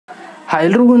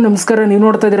ಎಲ್ರಿಗೂ ನಮಸ್ಕಾರ. ನೀವು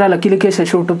ನೋಡ್ತಾ ಇದ್ದೀರಾ ಲಕ್ಕೇಶ್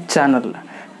ಯೂಟ್ಯೂಬ್ ಚಾನಲ್.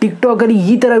 ಟಿಕ್ಟಾಕಲ್ಲಿ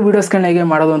ಈ ಥರ ವೀಡಿಯೋಸ್ಗಳನ್ನ ಹೇಗೆ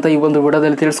ಮಾಡೋದು ಅಂತ ಈ ಒಂದು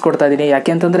ವಿಡಿಯೋದಲ್ಲಿ ತಿಳಿಸ್ಕೊಡ್ತಾ ಇದ್ದೀನಿ.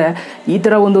 ಯಾಕೆ ಅಂತಂದರೆ ಈ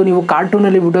ಥರ ಒಂದು ನೀವು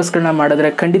ಕಾರ್ಟೂನಲ್ಲಿ ವೀಡಿಯೋಸ್ಗಳನ್ನ ಮಾಡಿದ್ರೆ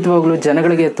ಖಂಡಿತವಾಗ್ಲೂ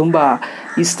ಜನಗಳಿಗೆ ತುಂಬ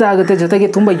ಇಷ್ಟ ಆಗುತ್ತೆ, ಜೊತೆಗೆ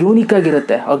ತುಂಬ ಯೂನಿಕ್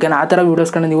ಆಗಿರುತ್ತೆ. ಓಕೆನಾ, ಆ ಥರ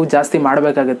ವೀಡಿಯೋಸ್ಗಳನ್ನ ನೀವು ಜಾಸ್ತಿ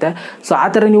ಮಾಡಬೇಕಾಗುತ್ತೆ. ಸೊ ಆ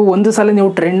ಥರ ನೀವು ಒಂದು ಸಲ ನೀವು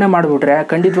ಟ್ರೆಂಡ್ನ ಮಾಡಿಬಿಟ್ರೆ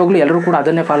ಖಂಡಿತವಾಗ್ಲೂ ಎಲ್ಲರೂ ಕೂಡ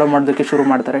ಅದನ್ನೇ ಫಾಲೋ ಮಾಡೋದಕ್ಕೆ ಶುರು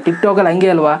ಮಾಡ್ತಾರೆ. ಟಿಕ್ಟಾಕಲ್ಲಿ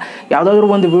ಹಂಗೆ ಅಲ್ವಾ, ಯಾವುದಾದ್ರೂ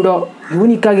ಒಂದು ವೀಡಿಯೋ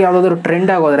ಯೂನಿಕ್ಕಾಗಿ ಯಾವುದಾದ್ರೂ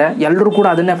ಟ್ರೆಂಡ್ ಆಗೋದ್ರೆ ಎಲ್ಲರೂ ಕೂಡ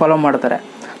ಅದನ್ನೇ ಫಾಲೋ ಮಾಡ್ತಾರೆ.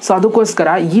 ಸೊ ಅದಕ್ಕೋಸ್ಕರ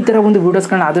ಈ ಥರ ಒಂದು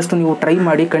ವೀಡಿಯೋಸ್ಗಳನ್ನ ಆದಷ್ಟು ನೀವು ಟ್ರೈ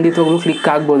ಮಾಡಿ, ಖಂಡಿತವಾಗ್ಲೂ ಕ್ಲಿಕ್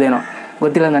ಆಗ್ಬೋದೇನೋ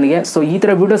ಗೊತ್ತಿಲ್ಲ ನನಗೆ. ಸೊ ಈ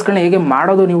ಥರ ವೀಡಿಯೋಸ್ಗಳನ್ನ ಹೇಗೆ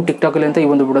ಮಾಡೋದು ನೀವು ಟಿಕ್ಟಾಕಲ್ಲಿ ಅಂತ ಈ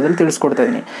ಒಂದು ವಿಡಿಯೋದಲ್ಲಿ ತಿಳಿಸ್ಕೊಡ್ತಾ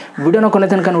ಇದ್ದೀನಿ. ವಿಡಿಯೋನ ಕೊನೆ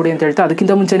ತನಕ ನೋಡಿ ಅಂತ ಹೇಳ್ತಾ,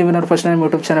 ಅದಕ್ಕಿಂತ ಮುಂಚೆ ನೀವೇನಾದ್ರು ಫಸ್ಟ್ ಟೈಮ್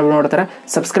ಯೂಟ್ಯೂಬ್ ಚಾನಲ್ ನೋಡ್ತಾರೆ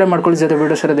ಸಬ್ಸ್ಕ್ರೈಬ್ ಮಾಡ್ಕೊಳ್ಳಿ. ಜೊತೆ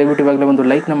ವೀಡಿಯೋ ಶೇರ್ ದಯವಿಟ್ಟು ಇವಾಗಲೇ ಒಂದು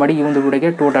ಲೈಕ್ನ ಮಾಡಿ. ಈ ಒಂದು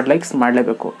ವಿಡಿಯೋಗೆ 200 ಲೈಕ್ಸ್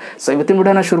ಮಾಡಲೇಬೇಕು. ಸೊ ಇವತ್ತಿನ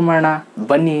ವಿಡಿಯೋನ ಶುರು ಮಾಡೋಣ,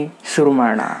 ಬನ್ನಿ ಶುರು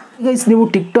ಮಾಡೋಣ. ಗೈಸ್, ನೀವು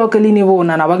ಟಿಕ್ಟಾಕಲ್ಲಿ ನೀವು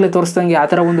ನಾನು ಆವಾಗಲೇ ತೋರಿಸ್ದಂಗೆ ಆ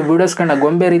ಥರ ಒಂದು ವೀಡಿಯೋಸ್ಗಳನ್ನ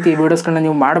ಗೊಂಬೆ ರೀತಿ ವೀಡಿಯೋಸ್ಗಳನ್ನ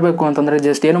ನೀವು ಮಾಡಬೇಕು ಅಂತಂದರೆ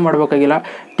ಜಸ್ಟ್ ಏನು ಮಾಡಬೇಕಾಗಿಲ್ಲ,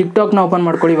 ಟಿಕ್ಟಾಕ್ನ ಓಪನ್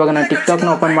ಮಾಡ್ಕೊಳ್ಳಿ. ಇವಾಗ ನಾನು ಟಿಕ್ಟಾಕ್ನ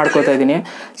ಓಪನ್ ಮಾಡ್ಕೊತಾ ಇದ್ದೀನಿ.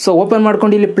 ಸೊ ಓಪನ್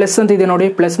ಮಾಡ್ಕೊಂಡು ಇಲ್ಲಿ ಪ್ಲಸ್ ಅಂತ ಇದೆ ನೋಡಿ,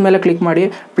 ಪ್ಲಸ್ ಮೇಲೆ ಕ್ಲಿಕ್ ಮಾಡಿ.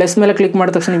 ಪ್ಲಸ್ ಮೇಲೆ ಕ್ಲಿಕ್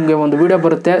ಮಾಡಿದ ತಕ್ಷಣ ನಿಮಗೆ ಒಂದು ವೀಡಿಯೋ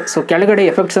ಬರುತ್ತೆ. ಸೊ ಕೆಳಗಡೆ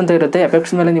ಎಫೆಕ್ಟ್ಸ್ ಅಂತ ಇರುತ್ತೆ,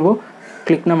 ಎಫೆಕ್ಟ್ಸ್ ಮೇಲೆ ನೀವು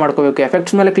ಕ್ಲಿಕ್ನ ಮಾಡ್ಕೋಬೇಕು.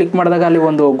 ಎಫೆಕ್ಟ್ಸ್ ಮೇಲೆ ಕ್ಲಿಕ್ ಮಾಡಿದಾಗ ಅಲ್ಲಿ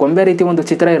ಒಂದು ಗೊಂಬೆ ರೀತಿ ಒಂದು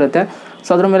ಚಿತ್ರ ಇರುತ್ತೆ. ಸೊ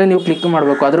ಅದ್ರ ಮೇಲೆ ನೀವು ಕ್ಲಿಕ್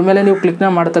ಮಾಡಬೇಕು. ಅದ್ರ ಮೇಲೆ ನೀವು ಕ್ಲಿಕ್ನ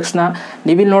ಮಾಡಿದ ತಕ್ಷಣ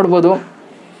ನೀವಿಲ್ಲಿ ನೋಡ್ಬೋದು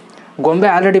ಗೊಂಬೆ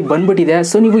ಆಲ್ರೆಡಿ ಬಂದ್ಬಿಟ್ಟಿದೆ.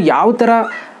 ಸೊ ನೀವು ಯಾವ ಥರ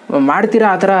ಮಾಡ್ತೀರಾ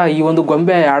ಆ ಥರ ಈ ಒಂದು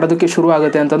ಗೊಂಬೆ ಆಡೋದಕ್ಕೆ ಶುರು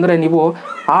ಆಗುತ್ತೆ ಅಂತಂದರೆ, ನೀವು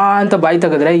ಆ ಅಂತ ಬಾಯಿ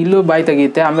ತೆಗೆದ್ರೆ ಇಲ್ಲೂ ಬಾಯಿ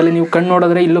ತೆಗೆಯುತ್ತೆ. ಆಮೇಲೆ ನೀವು ಕಣ್ಣು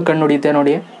ನೋಡಿದ್ರೆ ಇಲ್ಲೂ ಕಣ್ಣು ಹೊಡಿಯುತ್ತೆ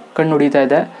ನೋಡಿ, ಕಣ್ಣು ಹೊಡಿತಾ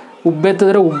ಇದೆ.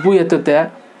 ಉಬ್ಬೆತ್ತಿದ್ರೆ ಉಬ್ಬು ಎತ್ತುತ್ತೆ,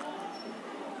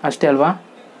 ಅಷ್ಟೇ ಅಲ್ವಾ,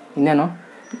 ಇನ್ನೇನು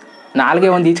ನಾಲ್ಗೆ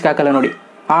ಒಂದು ಈಚೆ ಹಾಕಲ್ಲ ನೋಡಿ,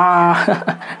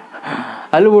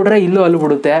 ಅಲ್ಲಿ ಬಿಡ್ರೆ ಇಲ್ಲೂ ಅಲ್ಲಿ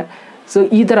ಬಿಡುತ್ತೆ. ಸೊ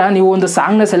ಈ ಥರ ನೀವು ಒಂದು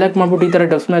ಸಾಂಗ್ನ ಸೆಲೆಕ್ಟ್ ಮಾಡಿಬಿಟ್ಟು ಈ ಥರ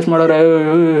ಡಬ್ ಸ್ಮ್ಯಾಶ್ ಮಾಡೋರು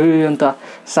ಅಂತ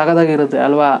ಸಗದಾಗಿರುತ್ತೆ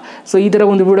ಅಲ್ವಾ. ಸೊ ಈ ಥರ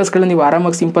ಒಂದು ವೀಡಿಯೋಸ್ಗಳನ್ನ ನೀವು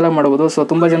ಆರಾಮಾಗಿ ಸಿಂಪಲಾಗಿ ಮಾಡ್ಬೋದು. ಸೊ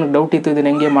ತುಂಬ ಜನಕ್ಕೆ ಡೌಟ್ ಇತ್ತು ಇದನ್ನು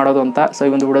ಹೆಂಗೆ ಮಾಡೋದು ಅಂತ. ಸೊ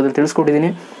ಈ ಒಂದು ವಿಡಿಯೋದಲ್ಲಿ ತಿಳಿಸ್ಕೊಟ್ಟಿದ್ದೀನಿ.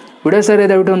 ವಿಡಿಯೋ ಸರಿ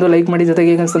ದಯವಿಟ್ಟು ಒಂದು ಲೈಕ್ ಮಾಡಿ,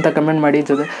 ಜೊತೆಗೆ ಹೇಗೆ ಅನ್ಸುತ್ತೆ ಕಮೆಂಟ್ ಮಾಡಿ.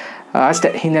 ಜೊತೆ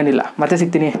ಅಷ್ಟೇ, ಇನ್ನೇನಿಲ್ಲ. ಮತ್ತೆ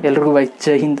ಸಿಗ್ತೀನಿ. ಎಲ್ರಿಗೂ ಬೈ,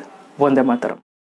 ಜೈ ಹಿಂದ್, ವಂದೇ ಮಾತರಂ.